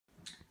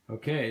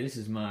Okay, this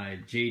is my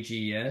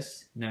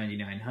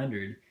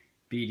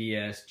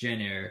JGS9900BDS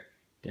Jenn-Air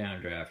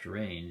downdraft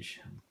range.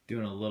 I'm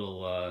doing a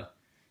little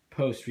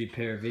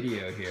post-repair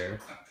video here.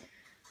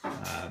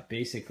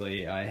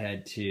 Basically, I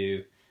had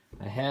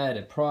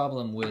a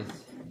problem with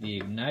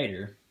the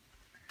igniter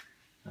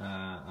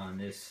on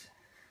this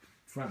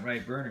front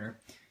right burner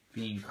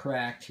being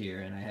cracked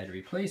here, and I had to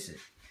replace it.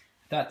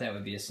 I thought that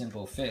would be a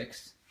simple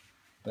fix,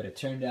 but it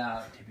turned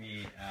out to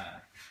be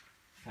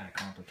kind of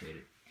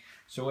complicated.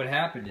 So what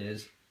happened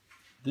is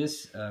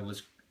this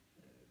was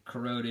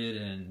corroded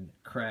and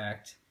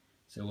cracked,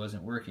 so it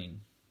wasn't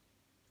working.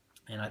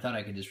 And I thought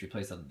I could just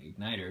replace the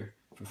igniter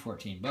for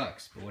 14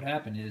 bucks. But what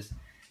happened is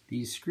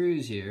these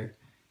screws here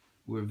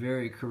were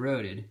very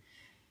corroded,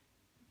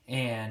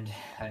 and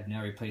I've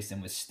now replaced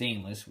them with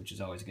stainless, which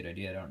is always a good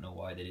idea. I don't know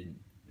why they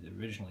didn't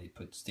originally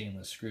put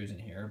stainless screws in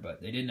here,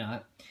 but they did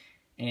not.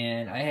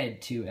 And I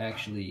had to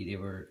actually, they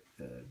were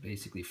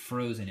basically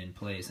frozen in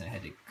place, and I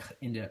had to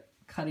end up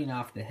cutting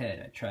off the head.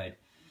 I tried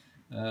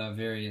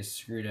various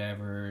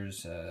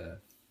screwdrivers,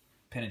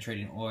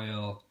 penetrating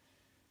oil,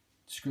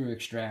 screw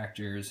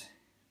extractors,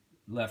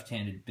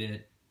 left-handed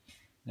bit.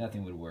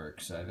 Nothing would work,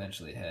 so I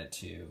eventually had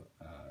to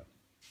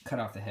cut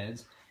off the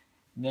heads.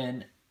 And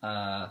then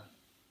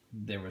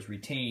there was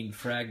retained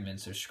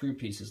fragments or screw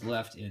pieces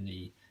left in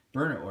the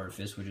burner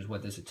orifice, which is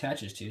what this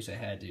attaches to, so I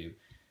had to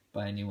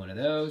buy a new one of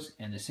those.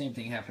 And the same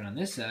thing happened on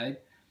this side,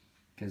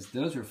 because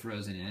those were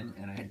frozen in,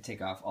 and I had to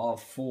take off all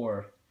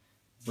 4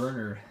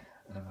 burners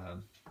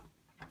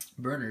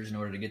in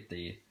order to get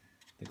the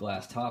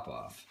glass top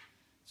off.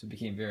 So it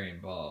became very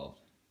involved.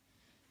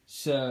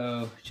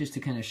 So just to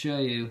kind of show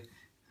you,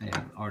 I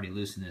have already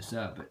loosened this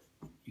up, but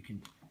you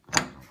can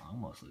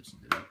almost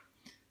loosened it up.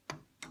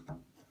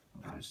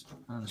 I'll just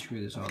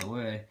unscrew this all the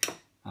way.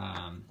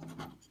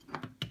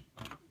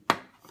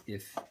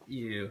 If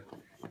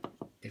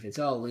it's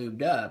all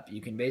lubed up,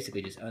 you can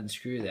basically just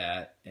unscrew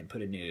that and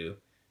put a new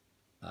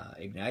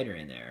igniter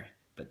in there.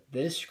 But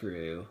this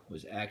screw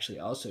was actually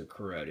also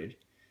corroded,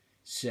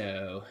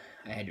 so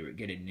I had to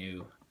get a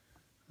new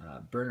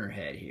burner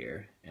head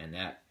here, and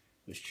that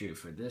was true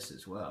for this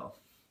as well.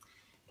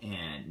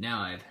 And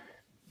now I've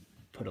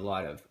put a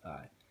lot of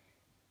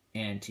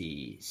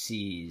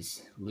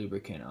anti-seize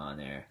lubricant on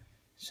there,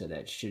 so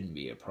that shouldn't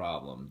be a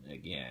problem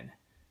again,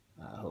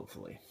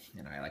 hopefully.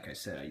 And like I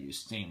said, I use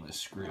stainless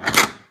screws.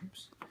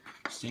 Oops,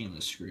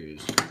 stainless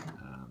screws,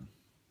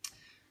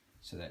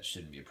 so that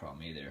shouldn't be a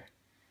problem either.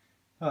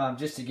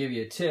 Just to give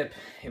you a tip,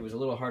 it was a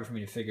little hard for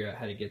me to figure out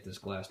how to get this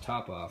glass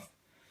top off.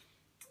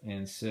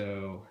 And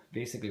so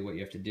basically what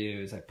you have to do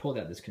is I pulled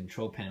out this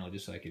control panel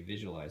just so I could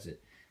visualize it.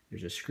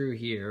 There's a screw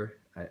here.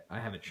 I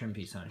have a trim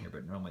piece on here,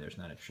 but normally there's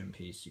not a trim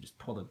piece. You just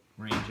pull the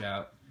range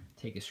out,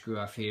 take a screw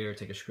off here,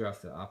 take a screw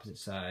off the opposite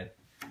side,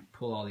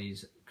 pull all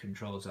these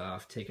controls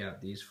off, take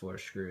out these 4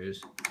 screws.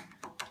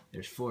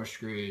 There's 4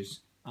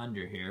 screws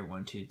under here,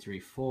 1, 2, 3,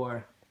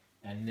 4,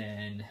 and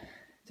then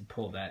to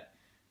pull that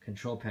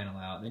control panel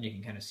out, and then you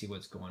can kind of see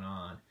what's going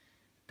on.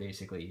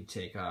 Basically, you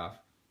take off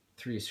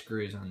 3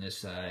 screws on this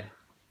side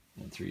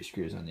and 3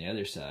 screws on the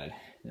other side,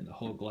 and the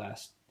whole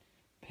glass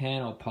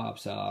panel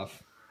pops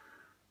off,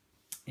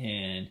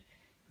 and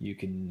you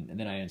can. And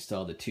then I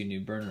installed the 2 new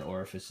burner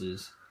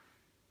orifices.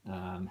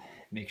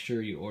 Make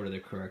sure you order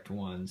the correct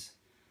ones,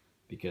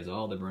 because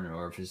all the burner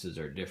orifices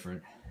are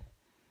different.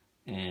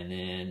 And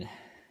then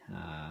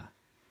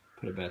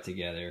put it back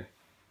together,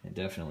 and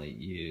definitely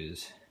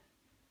use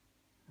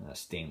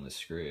stainless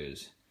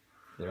screws.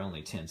 They're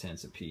only 10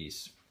 cents a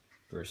piece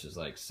versus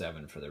like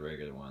 7 for the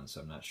regular ones, so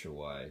I'm not sure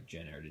why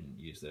Jenn-Air didn't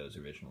use those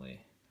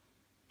originally,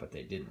 but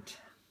they didn't.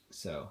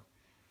 So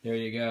there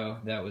you go.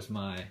 That was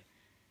my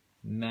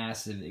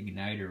massive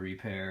igniter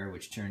repair,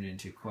 which turned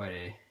into quite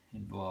a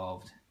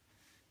involved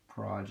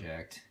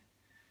project.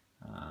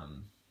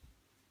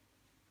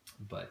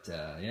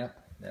 Yeah,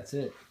 that's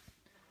it.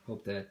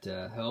 Hope that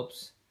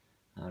helps.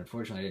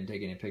 Unfortunately, I didn't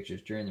take any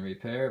pictures during the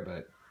repair,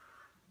 but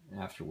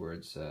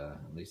afterwards,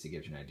 at least it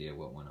gives you an idea of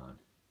what went on.